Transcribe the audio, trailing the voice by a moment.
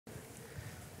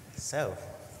So,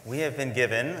 we have been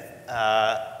given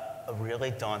a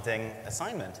really daunting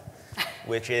assignment,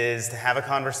 which is to have a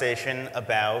conversation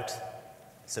about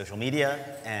social media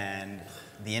and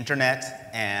the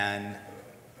internet and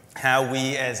how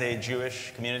we as a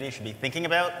Jewish community should be thinking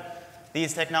about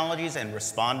these technologies and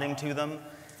responding to them.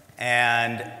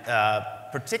 And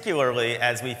particularly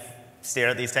as we stare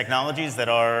at these technologies that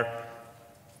are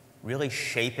really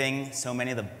shaping so many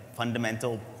of the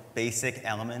fundamental basic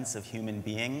elements of human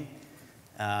being,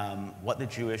 what the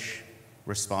Jewish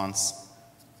response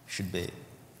should be.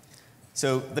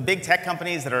 So the big tech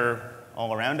companies that are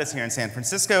all around us here in San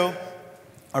Francisco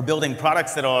are building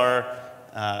products that are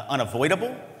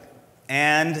unavoidable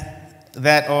and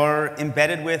that are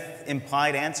embedded with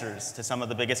implied answers to some of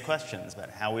the biggest questions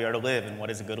about how we are to live and what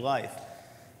is a good life.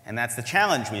 And that's the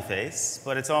challenge we face,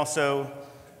 but it's also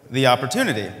the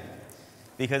opportunity,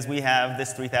 because we have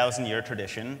this 3,000-year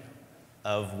tradition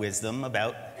of wisdom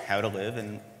about how to live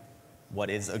and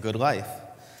what is a good life.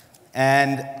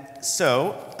 And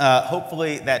so,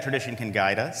 hopefully that tradition can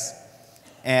guide us.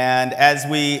 And as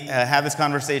we have this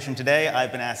conversation today,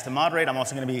 I've been asked to moderate. I'm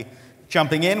also going to be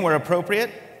jumping in where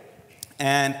appropriate.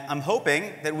 And I'm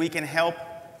hoping that we can help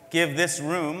give this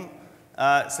room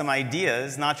some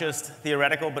ideas, not just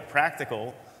theoretical but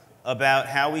practical, about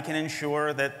how we can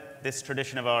ensure that this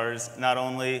tradition of ours not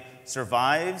only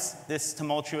survives this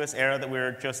tumultuous era that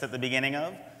we're just at the beginning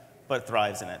of, but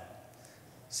thrives in it.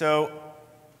 So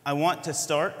I want to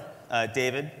start,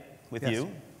 David, with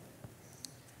you.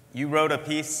 You wrote a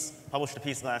piece, published a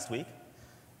piece last week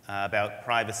about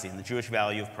privacy and the Jewish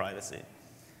value of privacy.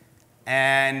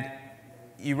 And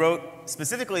you wrote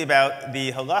specifically about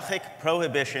the halachic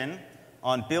prohibition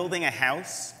on building a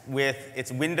house with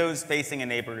its windows facing a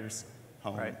neighbor's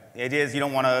home. Right. The idea is you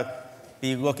don't want to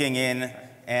be looking in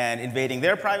and invading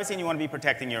their privacy, and you want to be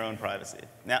protecting your own privacy.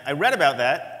 Now, I read about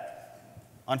that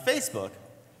on Facebook,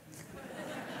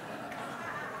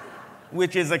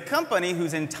 which is a company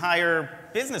whose entire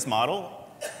business model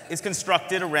is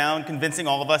constructed around convincing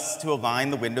all of us to align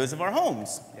the windows of our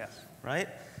homes. Yes. Right?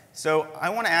 So I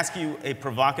want to ask you a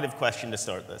provocative question to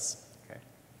start this. Okay.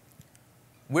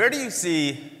 Where do you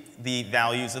see the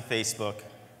values of Facebook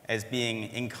as being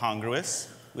incongruous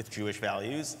with Jewish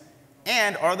values?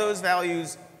 And are those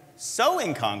values so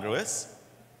incongruous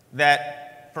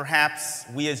that perhaps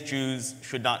we as Jews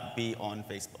should not be on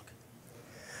Facebook?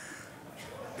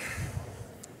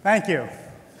 Thank you.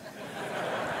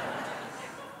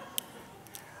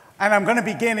 And I'm going to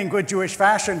begin in good Jewish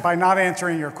fashion by not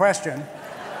answering your question.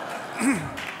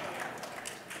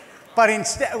 But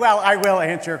instead, well, I will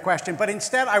answer your question, but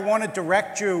instead I want to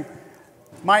direct you.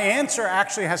 My answer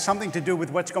actually has something to do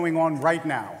with what's going on right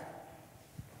now.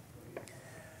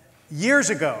 Years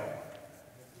ago,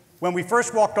 when we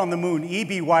first walked on the moon,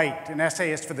 E.B. White, an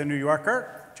essayist for The New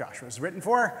Yorker, Joshua's written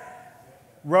for,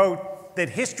 wrote that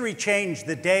history changed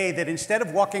the day that instead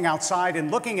of walking outside and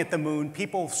looking at the moon,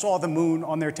 people saw the moon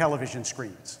on their television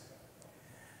screens.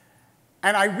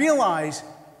 And I realize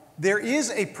there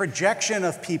is a projection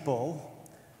of people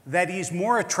that is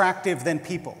more attractive than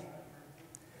people.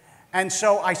 And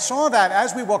so I saw that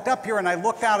as we walked up here and I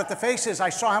looked out at the faces, I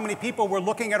saw how many people were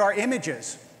looking at our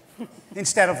images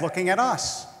instead of looking at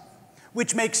us,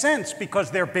 which makes sense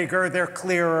because they're bigger, they're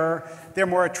clearer, they're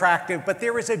more attractive, but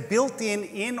there is a built-in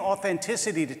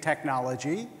inauthenticity to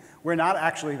technology. We're not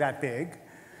actually that big.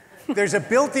 There's a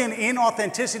built-in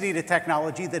inauthenticity to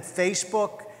technology that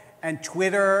Facebook and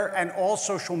Twitter and all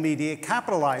social media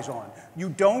capitalize on. You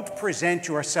don't present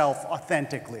yourself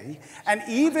authentically, and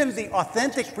even the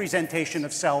authentic presentation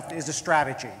of self is a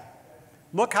strategy.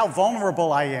 Look how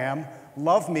vulnerable I am.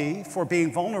 Love me for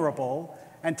being vulnerable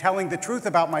and telling the truth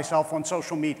about myself on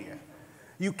social media.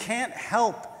 You can't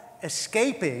help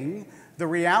escaping the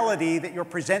reality that you're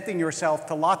presenting yourself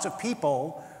to lots of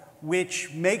people,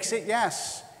 which makes it,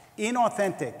 yes,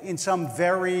 inauthentic in some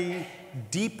very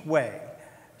deep way.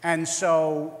 And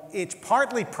so it's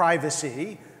partly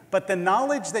privacy, but the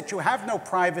knowledge that you have no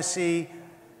privacy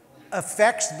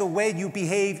affects the way you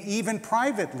behave even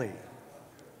privately.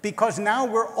 Because now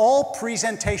we're all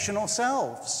presentational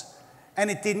selves. And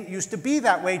it didn't used to be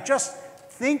that way. Just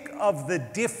think of the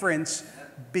difference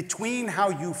between how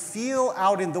you feel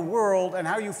out in the world and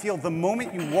how you feel the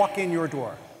moment you walk in your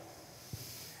door.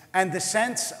 And the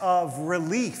sense of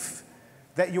relief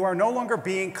that you are no longer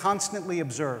being constantly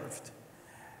observed.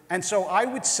 And so I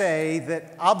would say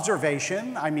that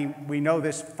observation, I mean, we know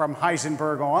this from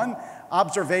Heisenberg on,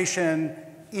 observation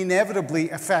inevitably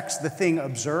affects the thing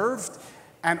observed,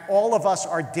 and all of us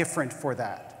are different for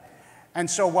that. And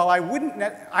so while I wouldn't,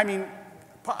 I mean,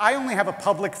 I only have a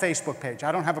public Facebook page.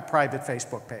 I don't have a private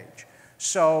Facebook page.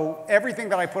 So everything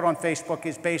that I put on Facebook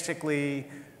is basically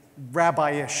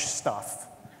Rabbi-ish stuff.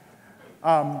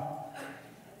 But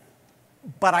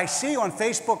I see on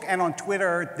Facebook and on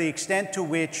Twitter the extent to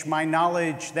which my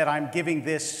knowledge that I'm giving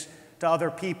this to other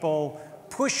people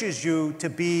pushes you to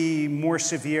be more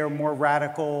severe, more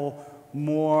radical,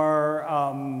 more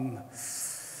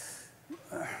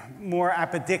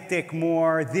apodictic,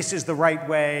 more this is the right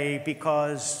way,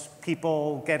 because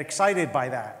people get excited by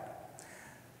that.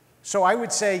 So I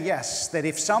would say yes, that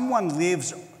if someone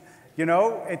lives, you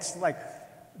know, it's like,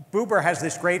 Buber has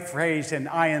this great phrase in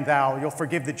I and Thou. You'll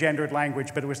forgive the gendered language,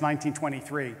 but it was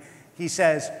 1923. He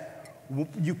says,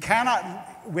 you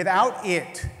cannot, without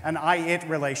it, an I-it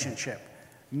relationship,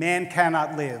 man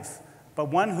cannot live. But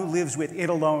one who lives with it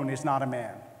alone is not a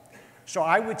man. So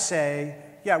I would say,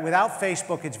 yeah, without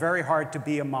Facebook, it's very hard to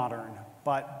be a modern.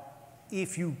 But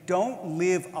if you don't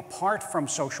live apart from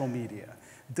social media,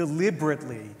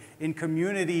 deliberately in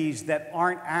communities that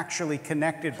aren't actually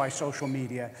connected by social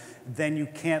media, then you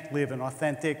can't live an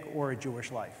authentic or a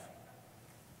Jewish life.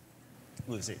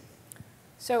 Lucy.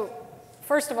 So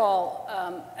first of all,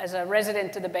 as a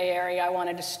resident of the Bay Area, I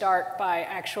wanted to start by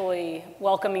actually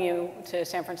welcoming you to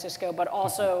San Francisco, but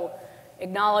also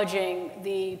acknowledging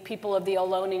the people of the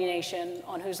Ohlone Nation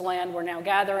on whose land we're now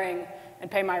gathering,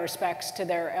 and pay my respects to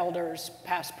their elders,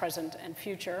 past, present, and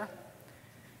future.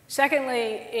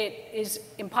 Secondly, it is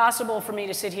impossible for me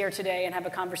to sit here today and have a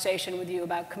conversation with you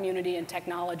about community and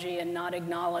technology and not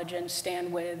acknowledge and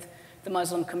stand with the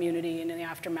Muslim community in the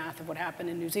aftermath of what happened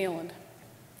in New Zealand.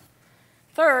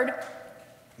 Third,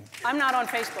 I'm not on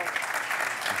Facebook.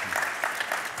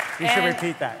 You should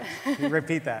repeat that.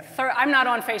 Repeat that. Third, I'm not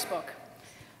on Facebook.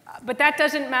 But that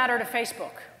doesn't matter to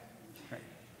Facebook. Right.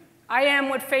 I am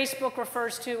what Facebook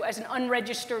refers to as an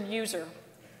unregistered user.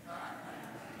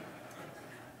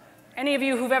 Any of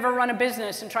you who've ever run a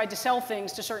business and tried to sell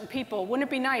things to certain people, wouldn't it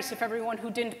be nice if everyone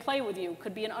who didn't play with you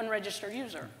could be an unregistered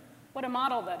user? What a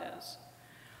model that is.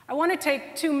 I want to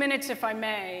take 2 minutes, if I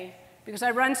may, because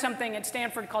I run something at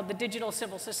Stanford called the Digital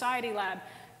Civil Society Lab,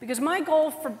 because my goal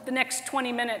for the next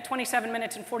 27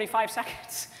 minutes and 45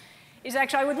 seconds is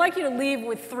actually, I would like you to leave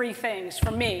with 3 things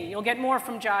from me. You'll get more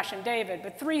from Josh and David,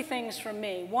 but 3 things from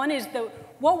me. One is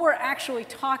what we're actually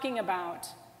talking about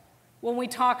when we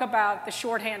talk about the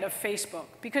shorthand of Facebook,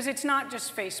 because it's not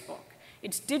just Facebook.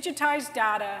 It's digitized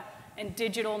data and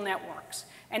digital networks.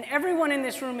 And everyone in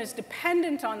this room is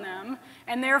dependent on them,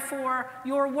 and therefore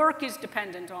your work is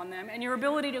dependent on them, and your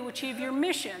ability to achieve your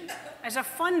mission as a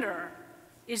funder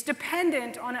is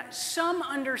dependent on some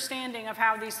understanding of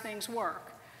how these things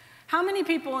work. How many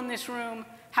people in this room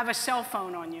have a cell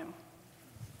phone on you?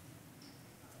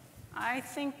 I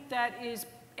think that is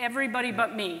everybody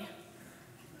but me.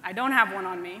 I don't have one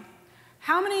on me.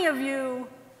 How many of you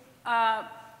have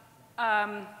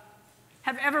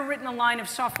ever written a line of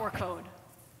software code?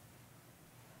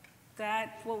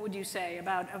 What would you say,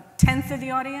 about 1/10 of the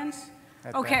audience?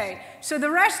 Okay, so the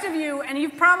rest of you, and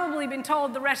you've probably been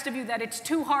told, the rest of you, that it's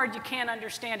too hard, you can't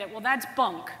understand it. Well, that's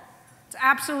bunk. It's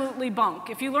absolutely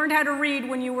bunk. If you learned how to read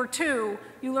when you were 2,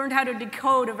 you learned how to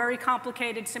decode a very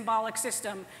complicated symbolic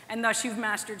system, and thus you've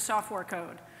mastered software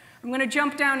code. I'm going to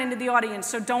jump down into the audience,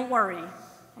 so don't worry.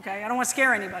 Okay, I don't want to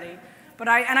scare anybody. But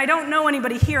I don't know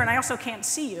anybody here, and I also can't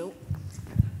see you.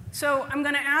 So I'm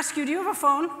going to ask you, do you have a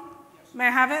phone? May I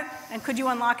have it? And could you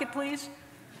unlock it, please?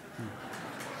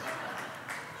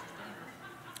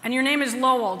 And your name is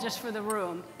Lowell, just for the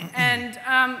room. And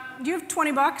do you have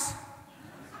 20 bucks?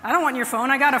 I don't want your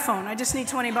phone. I got a phone. I just need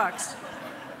 20 bucks.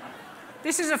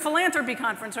 This is a philanthropy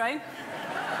conference, right?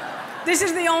 This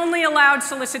is the only allowed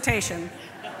solicitation.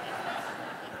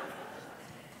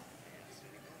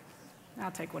 I'll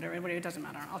take whatever, it doesn't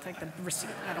matter. I'll take the receipt,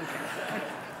 I don't care.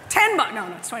 10 bucks, no,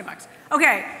 it's 20 bucks.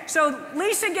 Okay, so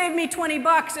Lisa gave me 20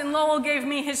 bucks and Lowell gave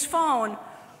me his phone.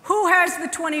 Who has the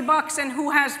 20 bucks and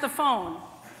who has the phone?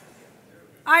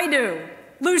 I do.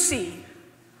 Lucy.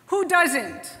 Who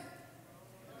doesn't?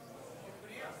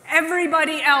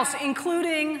 Everybody else,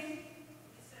 including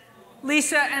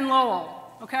Lisa and Lowell,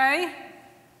 okay?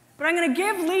 But I'm gonna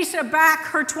give Lisa back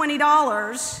her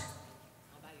 $20.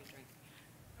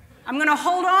 I'm going to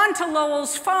hold on to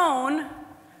Lowell's phone,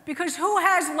 because who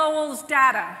has Lowell's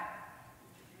data?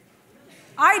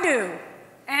 I do.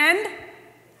 And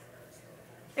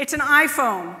it's an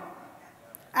iPhone.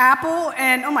 Apple,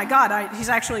 and oh my God, he's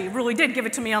actually really did give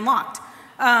it to me unlocked.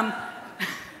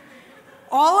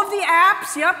 All of the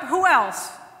apps, yep, who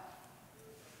else?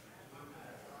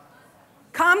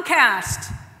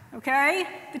 Comcast, okay?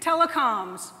 The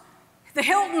telecoms, the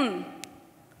Hilton,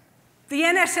 the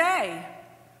NSA,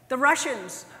 the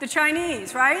Russians, the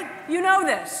Chinese, right? You know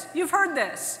this. You've heard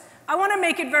this. I want to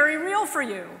make it very real for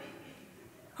you.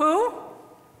 Who?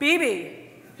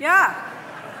 Bibi. Yeah.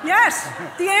 Yes.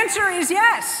 The answer is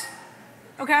yes.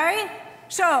 Okay?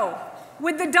 So,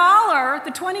 with the dollar,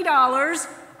 the $20,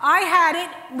 I had it,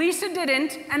 Lisa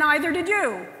didn't, and either did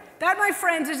you. That, my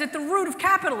friends, is at the root of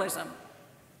capitalism.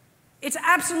 It's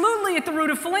absolutely at the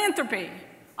root of philanthropy.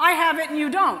 I have it and you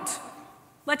don't.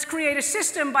 Let's create a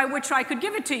system by which I could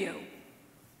give it to you.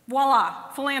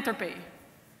 Voila, philanthropy.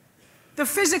 The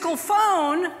physical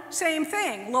phone, same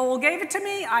thing. Lowell gave it to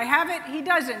me, I have it, he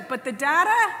doesn't. But the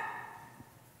data,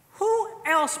 who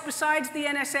else besides the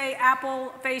NSA,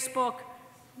 Apple, Facebook,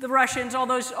 the Russians, all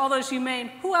those humane,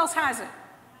 who else has it?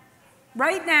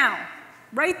 Right now,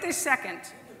 right this second.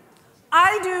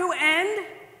 I do, and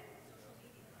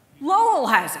Lowell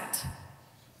has it.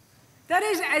 That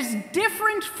is as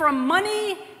different from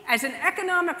money as an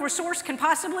economic resource can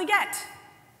possibly get.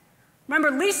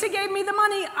 Remember, Lisa gave me the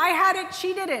money, I had it,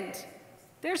 she didn't.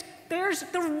 There's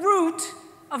the root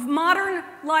of modern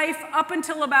life up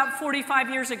until about 45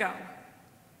 years ago.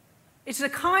 It's the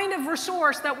kind of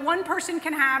resource that one person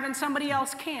can have and somebody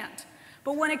else can't.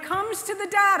 But when it comes to the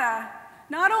data,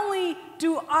 not only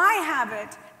do I have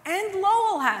it, and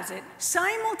Lowell has it,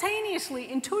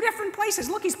 simultaneously in two different places.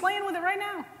 Look, he's playing with it right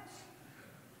now.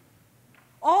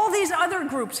 All these other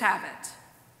groups have it.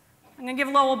 I'm going to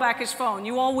give Lowell back his phone.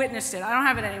 You all witnessed it. I don't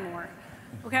have it anymore.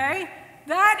 Okay?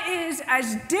 That is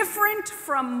as different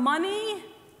from money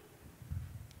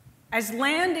as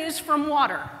land is from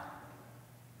water.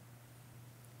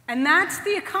 And that's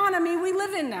the economy we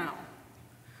live in now.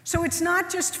 So it's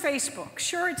not just Facebook.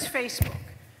 Sure, it's Facebook.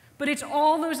 But it's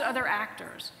all those other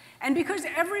actors. And because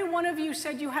every one of you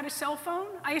said you had a cell phone,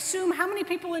 I assume how many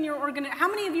people in your how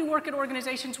many of you work at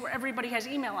organizations where everybody has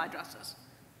email addresses?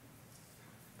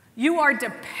 You are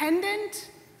dependent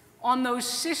on those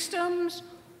systems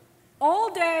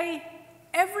all day,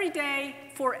 every day,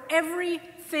 for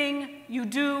everything you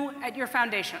do at your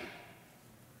foundation.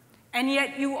 And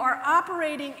yet you are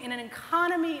operating in an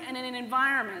economy and in an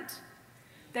environment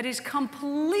that is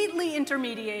completely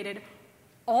intermediated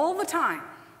all the time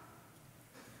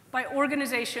by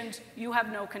organizations you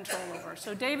have no control over.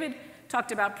 So David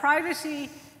talked about privacy.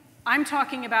 I'm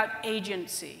talking about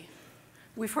agency.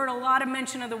 We've heard a lot of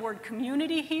mention of the word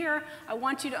community here. I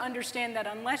want you to understand that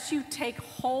unless you take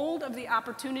hold of the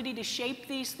opportunity to shape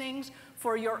these things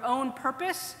for your own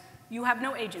purpose, you have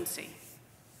no agency.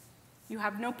 You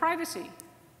have no privacy.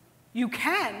 You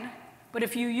can, but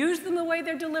if you use them the way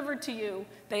they're delivered to you,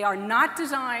 they are not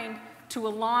designed to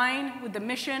align with the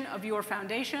mission of your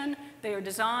foundation. They are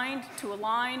designed to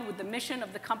align with the mission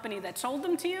of the company that sold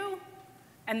them to you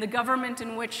and the government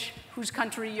in whose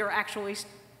country you're actually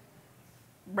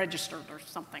registered or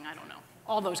something, I don't know.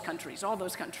 All those countries.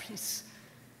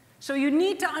 So you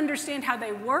need to understand how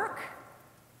they work.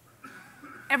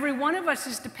 Every one of us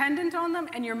is dependent on them,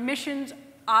 and your missions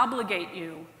obligate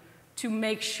you to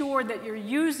make sure that you're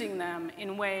using them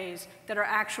in ways that are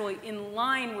actually in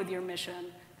line with your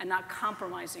mission and not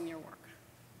compromising your work.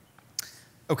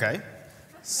 Okay,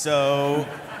 so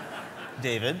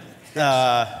David,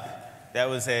 that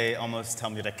was a almost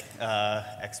Talmudic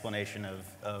explanation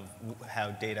of how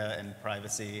data and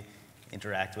privacy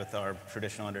interact with our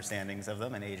traditional understandings of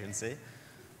them and agency.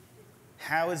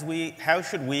 How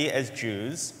should we as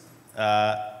Jews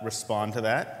respond to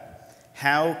that?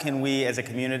 How can we as a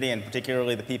community, and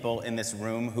particularly the people in this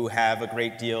room who have a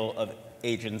great deal of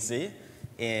agency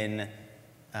in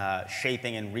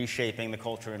shaping and reshaping the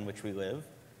culture in which we live,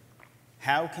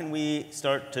 how can we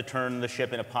start to turn the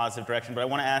ship in a positive direction? But I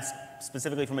want to ask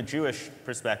specifically from a Jewish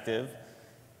perspective,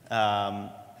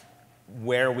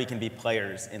 where we can be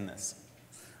players in this.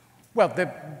 Well,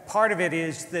 the part of it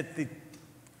is that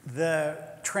the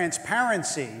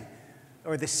transparency,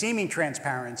 or the seeming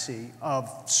transparency of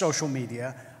social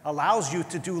media allows you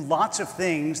to do lots of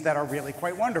things that are really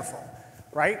quite wonderful,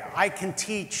 right? I can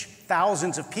teach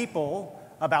thousands of people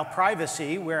about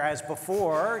privacy, whereas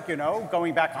before,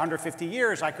 going back 150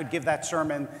 years, I could give that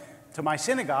sermon to my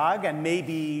synagogue and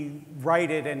maybe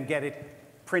write it and get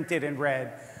it printed and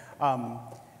read.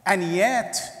 And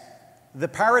yet, the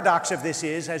paradox of this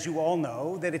is, as you all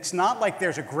know, that it's not like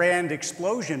there's a grand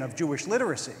explosion of Jewish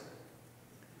literacy.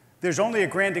 There's only a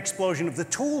grand explosion of the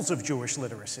tools of Jewish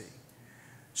literacy.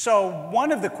 So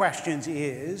one of the questions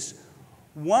is,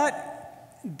 what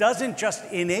doesn't just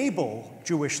enable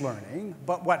Jewish learning,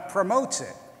 but what promotes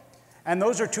it? And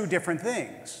those are two different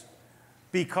things.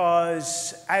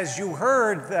 Because as you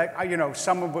heard, that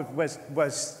someone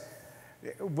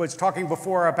was talking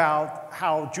before about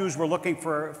how Jews were looking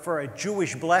for a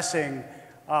Jewish blessing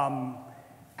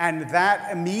And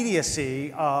that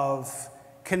immediacy of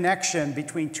connection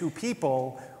between two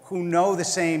people who know the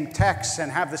same texts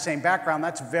and have the same background,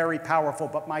 that's very powerful.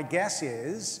 But my guess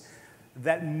is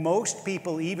that most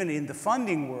people, even in the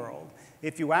funding world,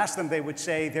 if you ask them, they would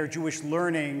say their Jewish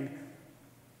learning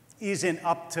isn't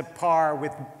up to par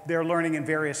with their learning in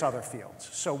various other fields.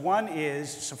 So one is,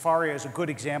 Sefaria is a good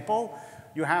example.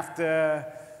 You have to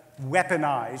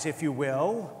weaponize, if you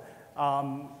will,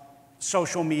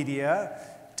 social media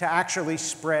to actually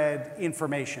spread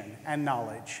information and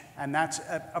knowledge. And that's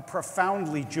a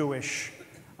profoundly Jewish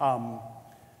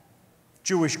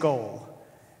goal.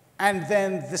 And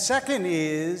then the second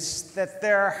is that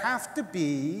there have to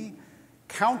be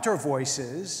counter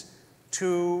voices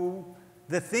to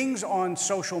the things on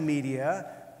social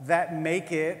media that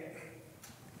make it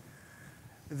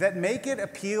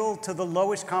appeal to the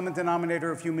lowest common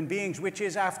denominator of human beings, which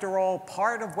is, after all,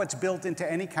 part of what's built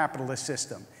into any capitalist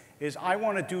system, is I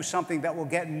want to do something that will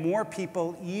get more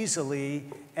people easily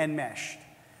enmeshed.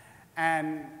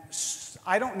 And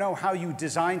I don't know how you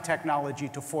design technology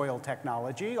to foil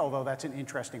technology, although that's an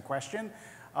interesting question.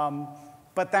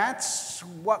 But that's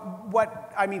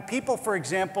I mean, people, for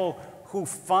example, who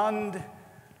fund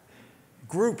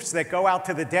groups that go out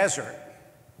to the desert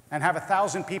and have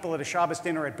 1,000 people at a Shabbos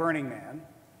dinner at Burning Man,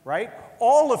 right?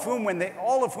 All of whom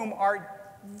are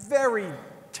very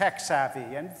tech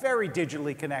savvy and very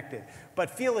digitally connected, but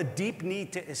feel a deep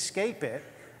need to escape it.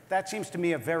 That seems to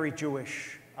me a very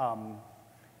Jewish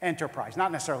enterprise,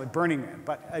 not necessarily Burning Man,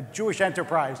 but a Jewish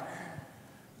enterprise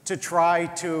to try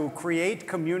to create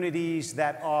communities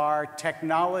that are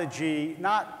technology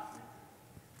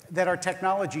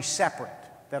separate,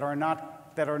 that are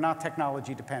not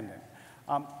technology dependent.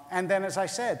 And then, as I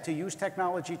said, to use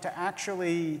technology to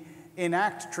actually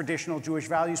enact traditional Jewish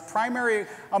values, primary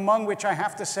among which I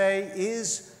have to say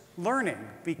is learning,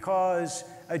 because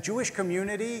a Jewish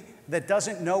community that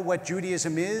doesn't know what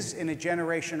Judaism is in a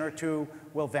generation or two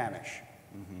will vanish.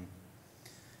 Mm-hmm.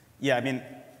 Yeah, I mean,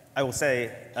 I will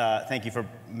say thank you for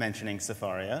mentioning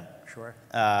Sefaria. Sure.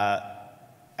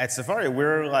 At Sefaria,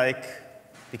 we're like,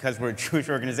 because we're a Jewish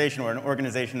organization, we're an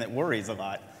organization that worries a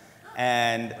lot.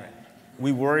 And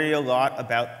we worry a lot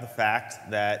about the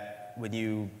fact that when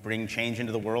you bring change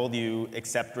into the world, you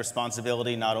accept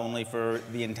responsibility not only for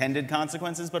the intended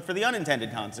consequences, but for the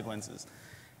unintended consequences.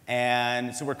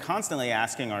 And so we're constantly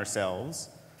asking ourselves,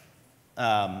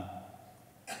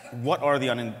 what are the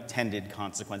unintended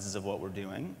consequences of what we're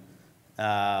doing?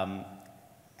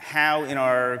 How, in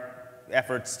our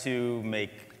efforts to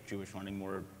make Jewish learning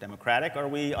more democratic, are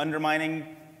we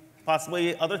undermining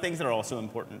possibly other things that are also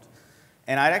important?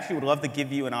 And I actually would love to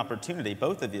give you an opportunity,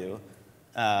 both of you,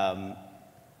 to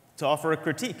offer a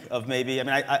critique of maybe, I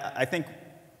mean, I think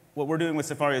what we're doing with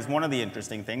Sefaria is one of the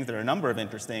interesting things. There are a number of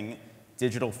interesting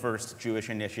digital-first Jewish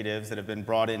initiatives that have been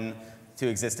brought into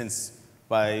existence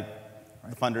by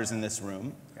the funders in this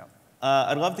room. Yeah.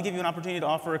 I'd love to give you an opportunity to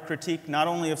offer a critique not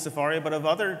only of Sefaria, but of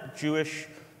other Jewish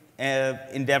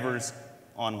endeavors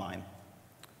online.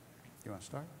 You want to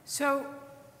start? So,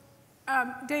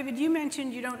 David, you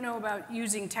mentioned you don't know about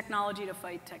using technology to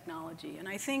fight technology. And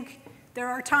I think there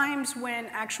are times when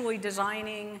actually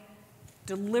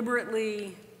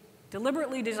deliberately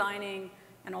designing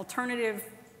an alternative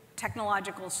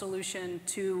technological solution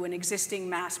to an existing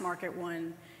mass market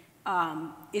one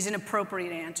is an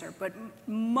appropriate answer. But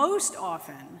most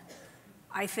often,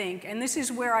 I think, and this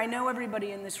is where I know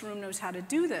everybody in this room knows how to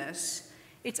do this,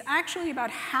 it's actually about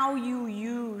how you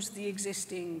use the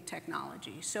existing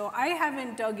technology. So I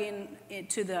haven't dug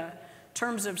into the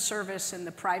terms of service and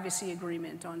the privacy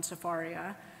agreement on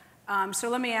Sefaria. So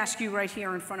let me ask you right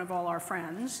here in front of all our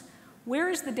friends, where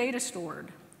is the data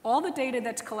stored? All the data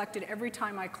that's collected every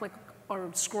time I click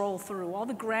or scroll through, all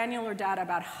the granular data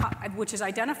about which is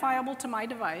identifiable to my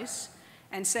device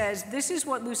and says, this is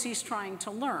what Lucy's trying to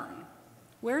learn.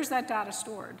 Where is that data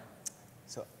stored?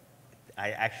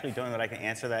 I actually don't know that I can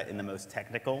answer that in the most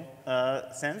technical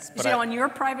sense. Is it on your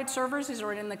private servers? Is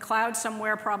it in the cloud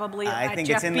somewhere, probably at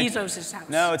Jeff Bezos' house?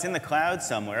 No, it's in the cloud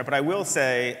somewhere. But I will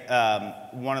say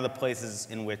one of the places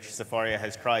in which Sefaria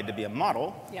has tried to be a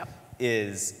model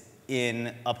is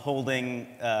in upholding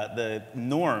the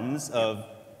norms of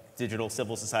digital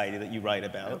civil society that you write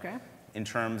about in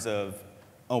terms of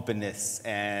openness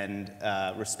and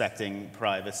respecting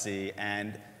privacy.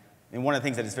 And one of the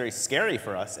things that is very scary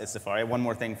for us at Sefaria, one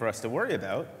more thing for us to worry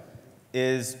about,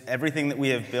 is everything that we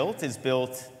have built is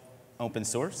built open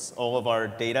source. All of our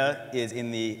data is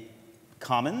in the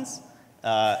commons.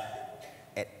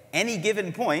 At any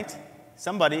given point,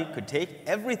 somebody could take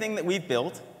everything that we've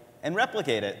built and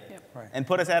replicate it and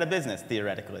put us out of business,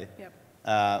 theoretically.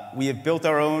 we have built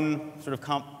our own sort of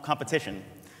competition.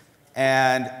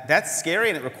 And that's scary,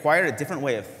 and it required a different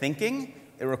way of thinking.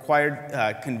 It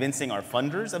required convincing our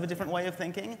funders of a different way of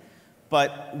thinking.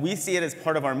 But we see it as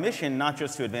part of our mission, not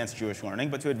just to advance Jewish learning,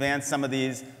 but to advance some of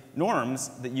these norms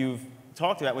that you've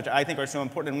talked about, which I think are so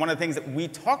important. And one of the things that we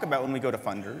talk about when we go to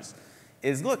funders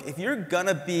is, look, if you're going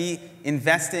to be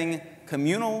investing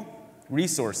communal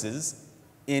resources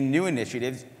in new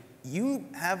initiatives, you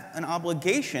have an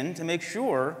obligation to make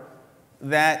sure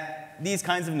that these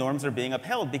kinds of norms are being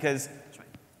upheld, because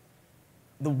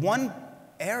the one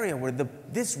area where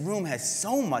this room has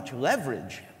so much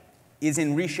leverage is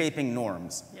in reshaping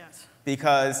norms. Yes.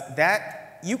 Because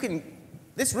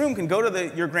this room can go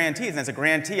to your grantees, and as a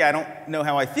grantee, I don't know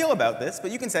how I feel about this,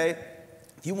 but you can say,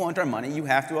 if you want our money, you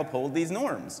have to uphold these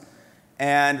norms.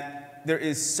 And there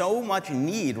is so much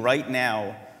need right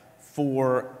now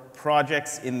for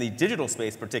projects in the digital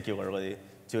space particularly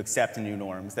to accept new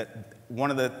norms, that one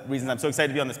of the reasons I'm so excited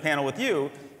to be on this panel with you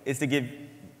is to give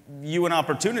you an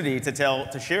opportunity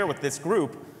to share with this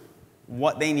group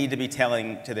what they need to be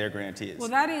telling to their grantees. Well,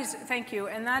 thank you,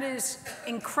 and that is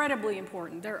incredibly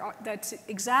important. That's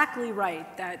exactly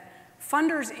right, that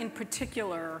funders in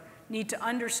particular need to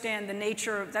understand the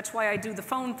nature of, that's why I do the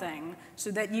phone thing, so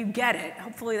that you get it.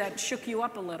 Hopefully that shook you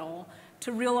up a little,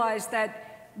 to realize that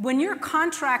when you're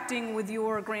contracting with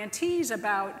your grantees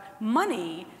about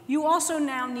money, you also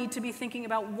now need to be thinking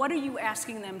about what are you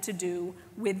asking them to do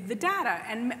with the data.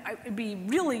 And it'd be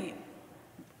really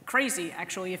crazy,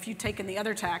 actually, if you'd taken the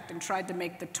other tact and tried to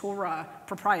make the Torah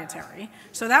proprietary.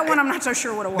 So that one I'm not so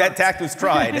sure would have worked. That tact was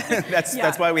tried.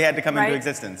 That's why we had to come into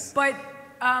existence. But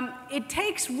it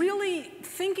takes really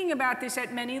thinking about this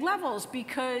at many levels,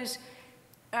 because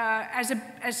as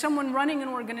someone running an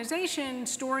organization,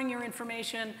 storing your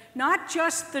information, not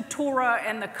just the Torah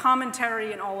and the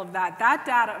commentary and all of that, that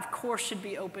data, of course, should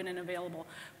be open and available.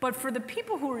 But for the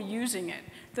people who are using it,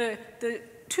 the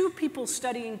two people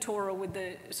studying Torah with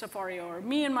the Safari, or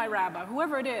me and my rabbi,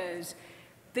 whoever it is,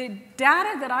 the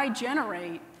data that I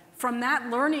generate from that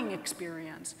learning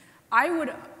experience, I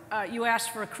would, you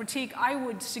asked for a critique, I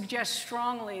would suggest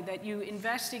strongly that you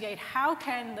investigate how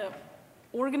can the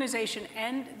organization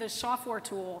and the software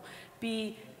tool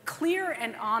be clear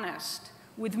and honest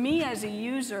with me as a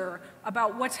user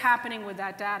about what's happening with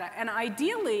that data. And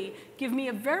ideally, give me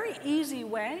a very easy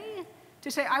way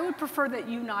to say, I would prefer that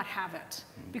you not have it.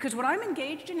 Because what I'm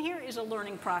engaged in here is a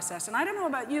learning process. And I don't know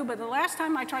about you, but the last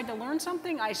time I tried to learn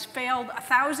something, I failed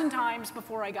 1,000 times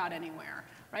before I got anywhere,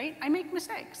 right? I make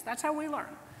mistakes. That's how we learn.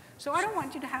 So I don't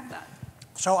want you to have that.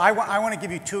 So I want to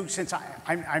give you two, since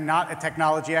I'm not a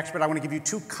technology expert, I want to give you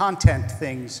two content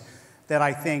things that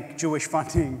I think Jewish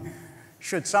funding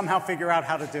should somehow figure out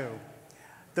how to do.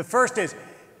 The first is,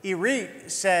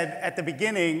 Irit said at the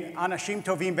beginning, Anashim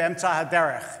tovim be'emtza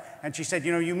haderech. And she said,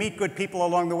 you know, you meet good people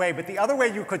along the way. But the other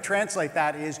way you could translate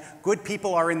that is, good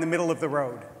people are in the middle of the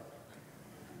road.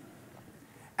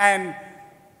 And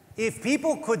if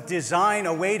people could design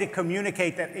a way to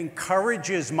communicate that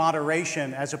encourages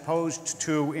moderation as opposed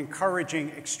to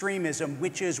encouraging extremism,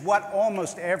 which is what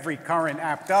almost every current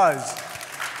app does,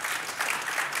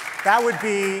 that would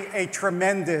be a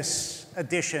tremendous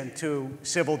addition to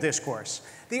civil discourse.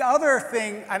 The other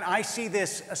thing, and I see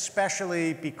this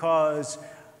especially because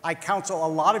I counsel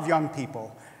a lot of young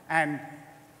people, and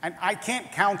I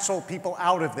can't counsel people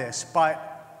out of this,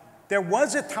 but there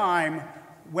was a time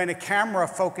when a camera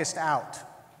focused out.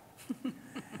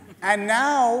 And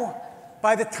now,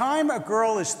 by the time a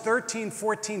girl is 13,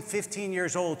 14, 15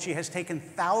 years old, she has taken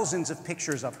thousands of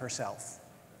pictures of herself,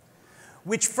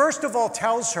 which first of all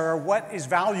tells her what is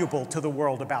valuable to the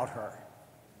world about her.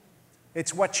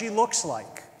 It's what she looks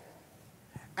like.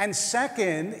 And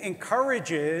second,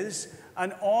 encourages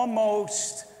an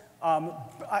almost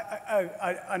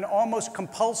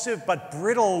compulsive but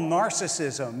brittle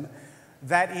narcissism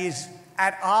that is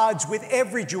at odds with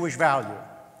every Jewish value.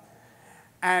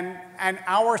 And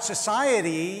our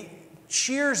society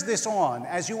cheers this on,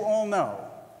 as you all know.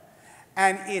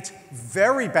 And it's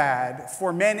very bad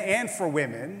for men and for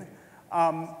women,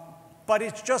 but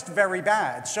it's just very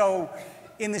bad. So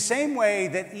in the same way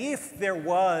that if there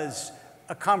was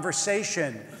a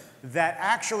conversation that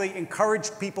actually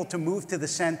encouraged people to move to the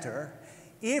center,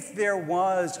 if there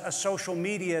was a social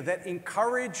media that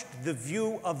encouraged the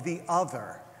view of the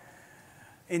other,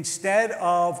 instead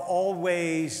of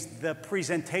always the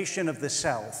presentation of the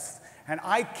self. And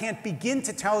I can't begin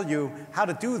to tell you how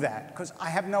to do that, because I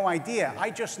have no idea. I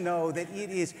just know that it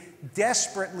is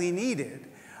desperately needed.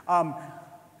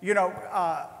 You know,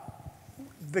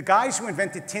 the guys who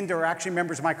invented Tinder are actually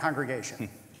members of my congregation.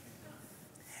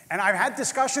 And I've had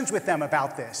discussions with them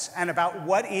about this and about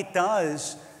what it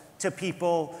does to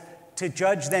people to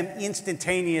judge them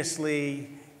instantaneously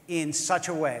in such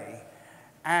a way.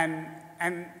 And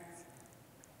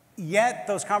yet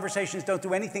those conversations don't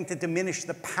do anything to diminish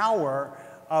the power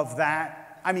of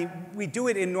that. I mean, we do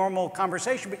it in normal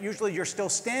conversation, but usually you're still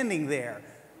standing there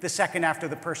the second after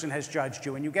the person has judged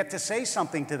you, and you get to say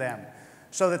something to them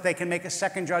so that they can make a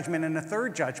second judgment and a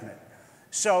third judgment.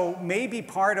 So maybe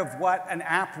part of what an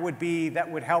app would be that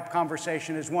would help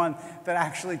conversation is one that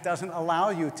actually doesn't allow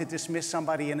you to dismiss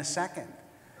somebody in a second.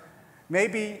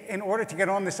 Maybe in order to get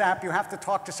on this app, you have to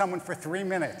talk to someone for 3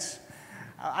 minutes.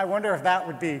 I wonder if that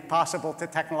would be possible to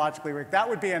technologically rig. That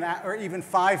would be an app, or even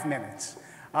 5 minutes.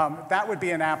 That would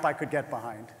be an app I could get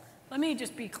behind. Let me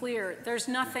just be clear. There's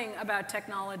nothing about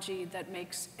technology that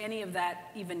makes any of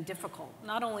that even difficult.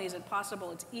 Not only is it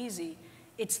possible, it's easy.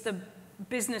 It's the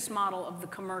business model of the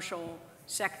commercial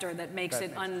sector that makes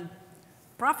it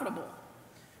unprofitable.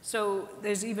 So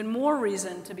there's even more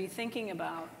reason to be thinking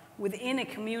about within a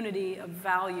community of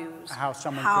values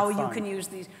how you can use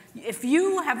these. If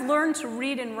you have learned to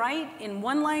read and write in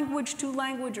 1 language, 2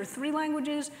 languages, or 3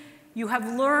 languages, you have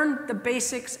learned the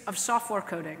basics of software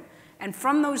coding. And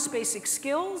from those basic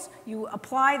skills, you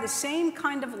apply the same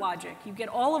kind of logic. You get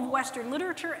all of Western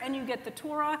literature and you get the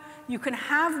Torah. You can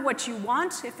have what you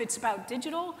want if it's about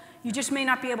digital. You just may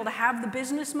not be able to have the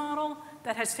business model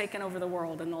that has taken over the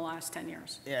world in the last 10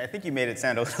 years. Yeah, I think you made it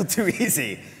sound a little too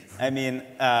easy. I mean,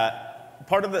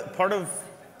 part of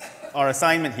our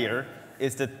assignment here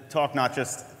is to talk not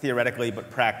just theoretically but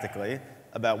practically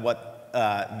about what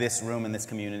this room and this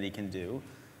community can do.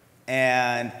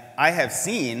 And I have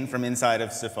seen from inside of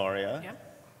Sefaria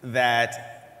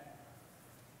that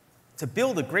to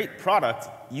build a great product,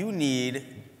 you need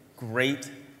great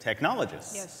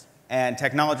technologists. Yes. And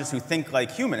technologists who think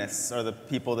like humanists are the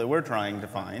people that we're trying to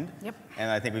find. Yep. And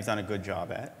I think we've done a good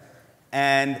job at.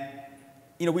 And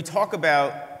you know, we talk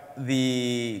about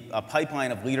the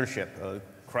pipeline of leadership, a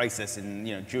crisis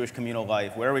in Jewish communal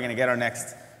life. Where are we going to get our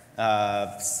next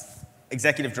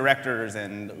executive directors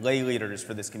and lay leaders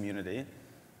for this community?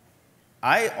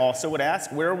 I also would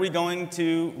ask, where are we going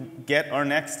to get our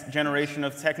next generation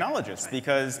of technologists?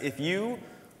 Because if you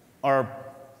are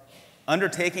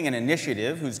undertaking an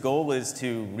initiative whose goal is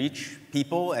to reach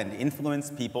people and influence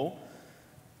people,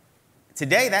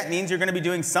 today that means you're going to be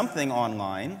doing something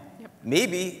online. Yep.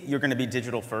 Maybe you're going to be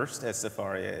digital first, as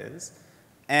Sefaria is.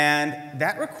 And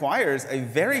that requires a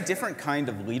very different kind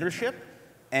of leadership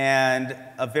and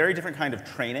a very different kind of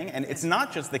training. And it's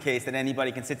not just the case that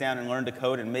anybody can sit down and learn to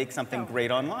code and make something great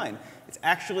online. It's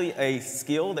actually a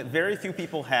skill that very few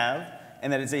people have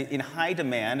and that is in high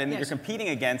demand, and that you're competing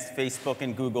against Facebook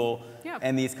and Google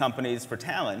and these companies for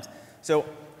talent. So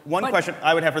one question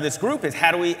I would have for this group is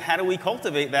how do we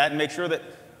cultivate that and make sure that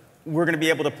we're going to be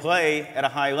able to play at a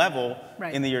high level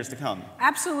in the years to come?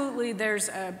 Absolutely, there's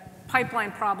a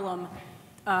pipeline problem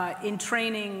in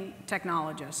training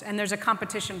technologists, and there's a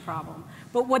competition problem.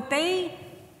 But what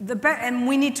and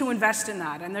we need to invest in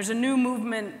that. And there's a new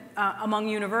movement among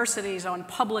universities on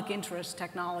public interest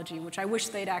technology, which I wish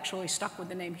they'd actually stuck with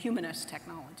the name humanist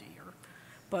technology.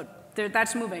 But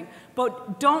that's moving.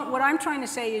 But what I'm trying to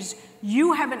say is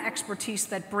you have an expertise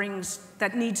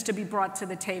that needs to be brought to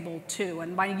the table too.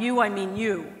 And by you, I mean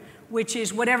you, which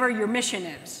is whatever your mission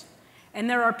is. And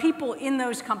there are people in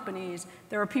those companies,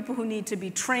 there are people who need to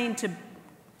be trained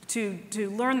to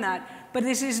learn that. But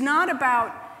this is not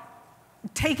about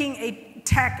taking a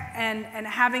tech and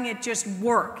having it just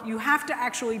work. You have to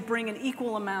actually bring an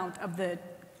equal amount of the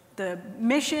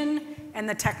mission and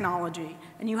the technology.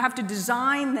 And you have to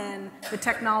design then the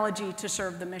technology to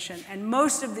serve the mission. And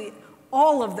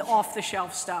all of the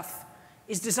off-the-shelf stuff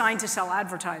is designed to sell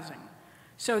advertising.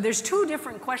 So there's 2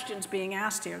 different questions being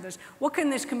asked here. There's what can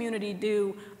this community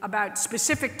do about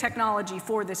specific technology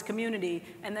for this community?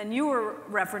 And then you were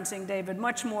referencing, David,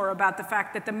 much more about the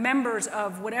fact that the members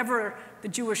of whatever the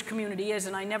Jewish community is,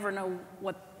 and I never know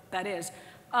what that is,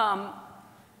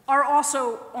 are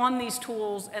also on these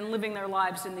tools and living their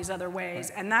lives in these other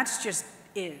ways. And that's just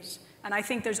is. And I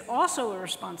think there's also a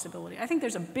responsibility. I think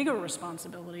there's a bigger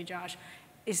responsibility, Josh.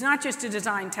 It's not just to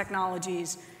design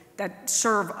technologies that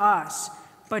serve us,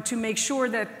 but to make sure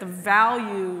that the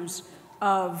values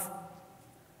of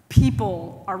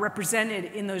people are represented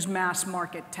in those mass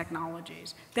market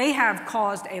technologies. They have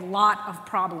caused a lot of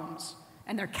problems,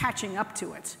 and they're catching up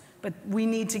to it. But we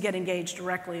need to get engaged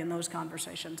directly in those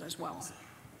conversations as well.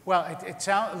 Well, it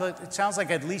sounds like,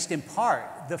 at least in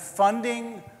part, the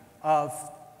funding of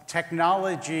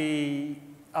technology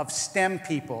of STEM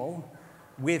people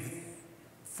with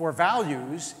for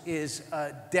values is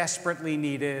desperately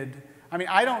needed. I mean,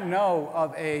 I don't know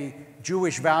of a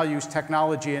Jewish values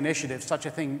technology initiative. Such a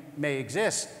thing may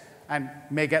exist and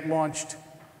may get launched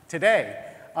today.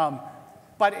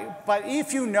 But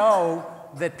if you know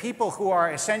that people who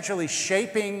are essentially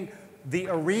shaping the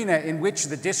arena in which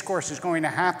the discourse is going to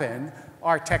happen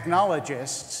are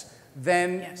technologists,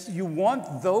 then yes, you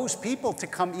want those people to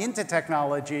come into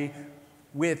technology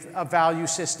with a value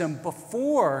system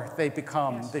before they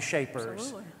become yes, the shapers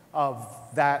absolutely, of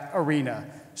that arena.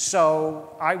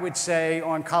 So I would say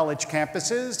on college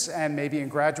campuses and maybe in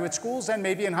graduate schools and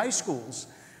maybe in high schools,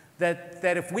 that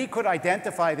if we could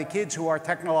identify the kids who are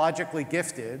technologically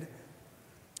gifted,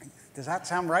 does that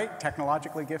sound right,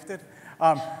 technologically gifted?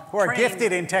 Who are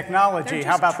gifted in technology,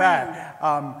 how about that?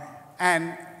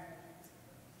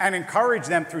 And encourage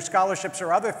them through scholarships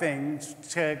or other things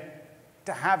to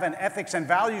have an ethics and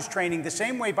values training the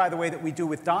same way, by the way, that we do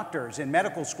with doctors in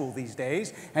medical school these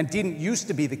days, and didn't used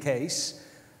to be the case.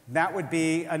 That would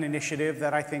be an initiative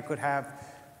that I think could have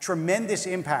tremendous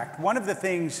impact. One of the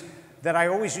things that I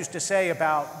always used to say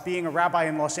about being a rabbi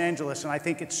in Los Angeles, and I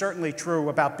think it's certainly true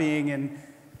about being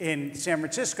in San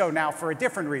Francisco now for a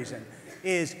different reason,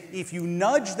 is if you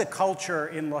nudge the culture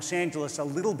in Los Angeles a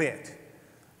little bit,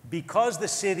 because the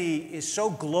city is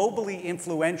so globally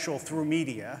influential through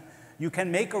media, you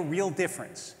can make a real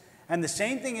difference. And the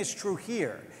same thing is true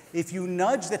here. If you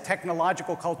nudge the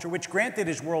technological culture, which granted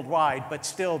is worldwide, but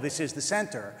still this is the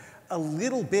center, a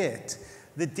little bit,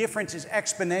 the difference is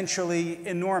exponentially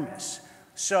enormous.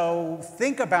 So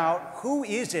think about who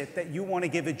is it that you want to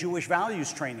give a Jewish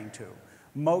values training to?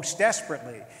 Most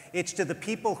desperately. It's to the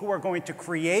people who are going to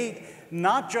create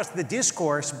not just the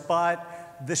discourse,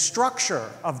 but the structure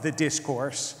of the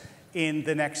discourse in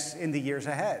the years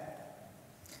ahead.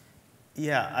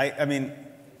 Yeah, I mean,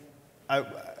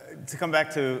 to come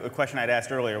back to a question I'd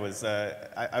asked earlier was,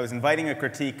 I was inviting a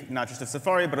critique not just of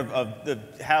Sefaria, but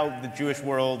of how the Jewish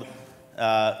world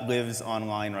lives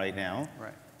online right now.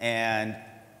 Right. And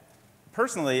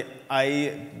personally,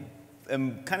 I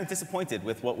am kind of disappointed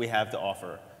with what we have to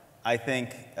offer. I think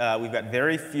we've got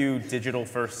very few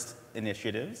digital-first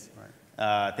initiatives,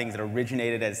 right, things that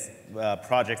originated as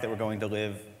projects that were going to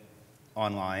live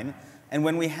online. And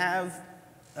when we have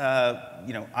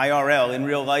IRL, in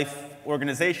real life,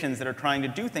 organizations that are trying to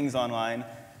do things online,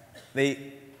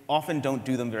 they often don't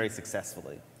do them very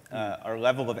successfully. Our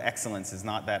level of excellence is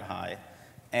not that high.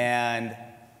 And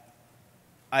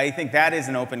I think that is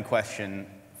an open question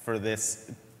for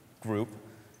this group.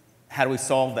 How do we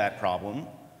solve that problem?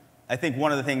 I think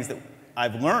one of the things that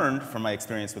I've learned from my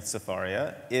experience with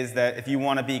Sefaria is that if you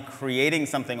want to be creating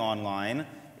something online,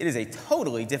 it is a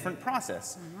totally different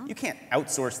process. Mm-hmm. You can't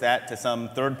outsource that to some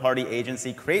third-party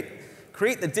agency, create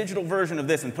the digital version of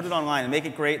this and put it online and make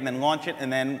it great and then launch it,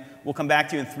 and then we'll come back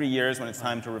to you in 3 years when it's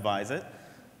time to revise it.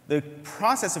 The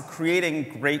process of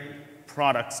creating great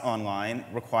products online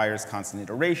requires constant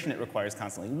iteration, it requires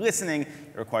constantly listening,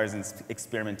 it requires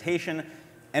experimentation,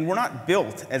 and we're not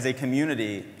built as a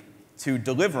community to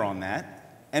deliver on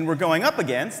that, and we're going up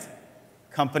against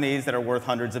companies that are worth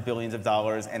hundreds of billions of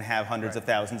dollars and have hundreds of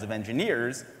thousands of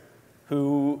engineers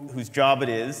whose job it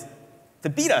is to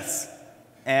beat us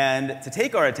and to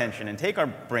take our attention and take our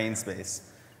brain space.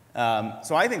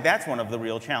 So I think that's one of the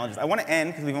real challenges. I want to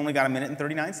end, because we've only got 1 minute and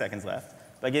 39 seconds left,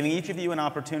 by giving each of you an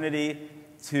opportunity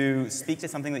to speak to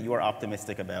something that you are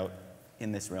optimistic about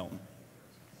in this realm.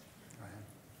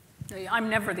 I'm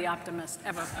never the optimist,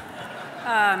 ever.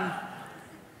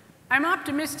 I'm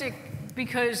optimistic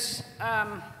because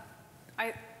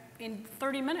in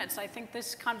 30 minutes, I think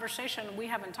this conversation, we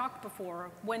haven't talked before,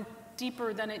 went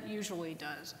deeper than it usually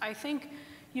does. I think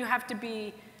you have to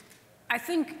be,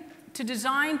 to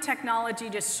design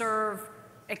technology to serve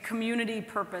a community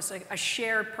purpose, a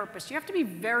shared purpose, you have to be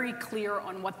very clear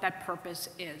on what that purpose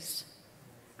is.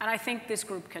 And I think this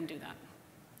group can do that.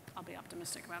 I'll be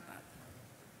optimistic about that.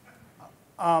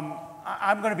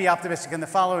 I'm going to be optimistic in the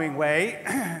following way.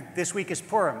 This week is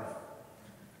Purim.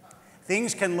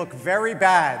 Things can look very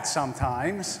bad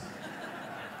sometimes,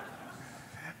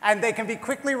 and they can be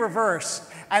quickly reversed.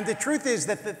 And the truth is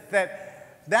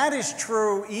that is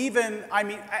true even, I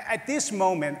mean, at this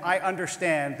moment, I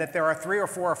understand that there are 3 or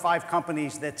 4 or 5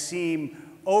 companies that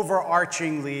seem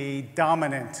overarchingly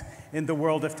dominant in the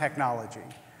world of technology.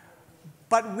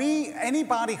 But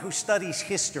anybody who studies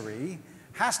history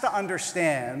has to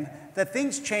understand that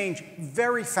things change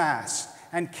very fast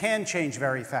and can change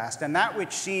very fast. And that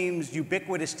which seems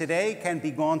ubiquitous today can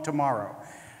be gone tomorrow.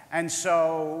 And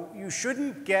so you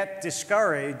shouldn't get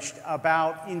discouraged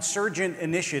about insurgent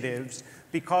initiatives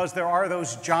because there are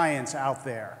those giants out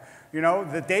there. You know,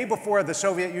 the day before the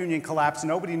Soviet Union collapsed,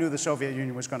 nobody knew the Soviet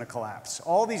Union was going to collapse.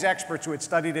 All these experts who had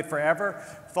studied it forever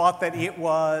thought that it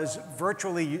was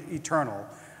virtually eternal.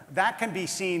 That can be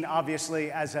seen, obviously,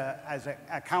 as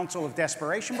a counsel of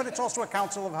desperation, but it's also a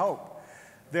counsel of hope.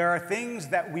 There are things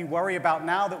that we worry about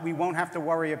now that we won't have to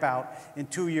worry about in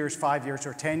 2 years, 5 years,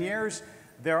 or 10 years.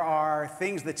 There are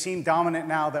things that seem dominant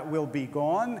now that will be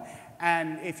gone.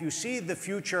 And if you see the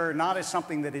future not as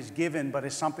something that is given, but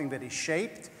as something that is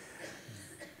shaped,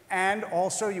 and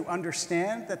also you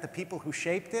understand that the people who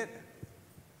shaped it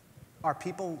are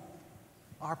people,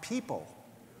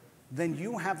 then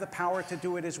you have the power to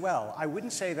do it as well. I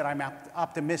wouldn't say that I'm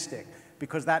optimistic,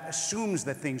 because that assumes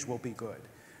that things will be good.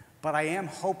 But I am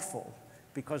hopeful,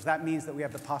 because that means that we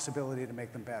have the possibility to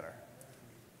make them better.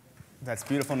 That's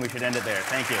beautiful, and we should end it there.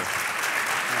 Thank you.